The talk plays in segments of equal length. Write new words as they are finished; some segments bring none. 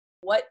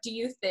What do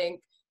you think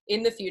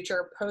in the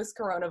future,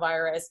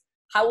 post-coronavirus,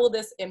 how will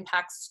this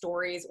impact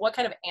stories? What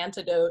kind of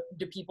antidote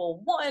do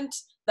people want?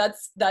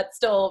 That's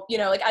still, you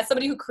know, like as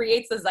somebody who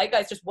creates the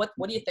zeitgeist, just what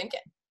are you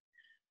thinking?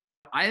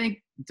 I think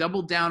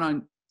double down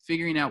on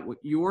figuring out what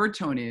your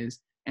tone is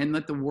and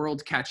let the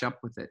world catch up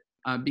with it.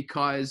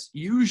 Because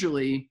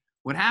usually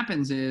what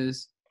happens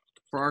is,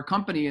 for our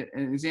company,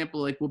 an example,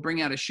 like we'll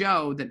bring out a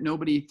show that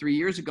nobody 3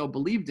 years ago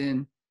believed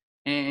in.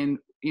 And,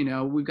 you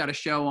know, we've got a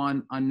show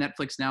on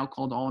Netflix now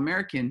called All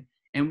American.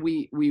 And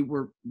we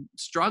were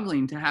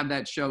struggling to have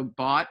that show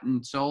bought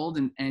and sold.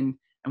 And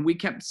we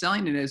kept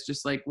selling it as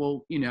just like,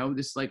 well, you know,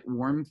 this like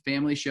warm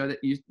family show that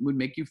would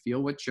make you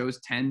feel what shows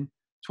 10,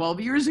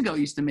 12 years ago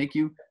used to make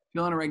you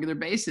feel on a regular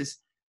basis.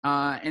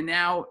 And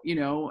now, you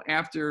know,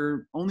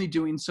 after only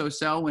doing so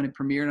when it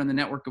premiered on the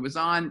network it was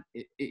on,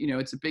 you know,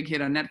 it's a big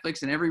hit on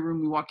Netflix, and every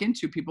room we walk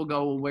into, people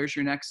go, well, where's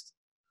your next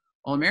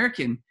All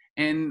American?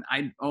 And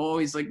I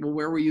always like, well,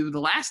 where were you the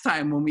last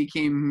time when we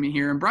came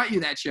here and brought you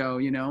that show,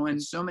 you know?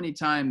 And so many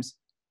times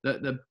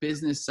the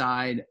business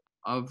side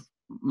of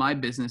my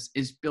business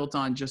is built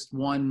on just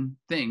one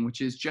thing,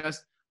 which is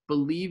just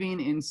believing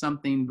in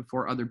something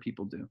before other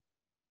people do.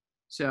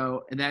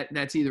 So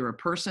that's either a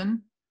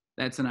person,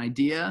 that's an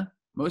idea.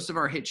 Most of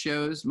our hit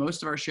shows,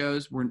 most of our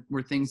shows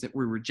were things that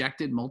were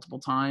rejected multiple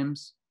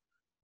times.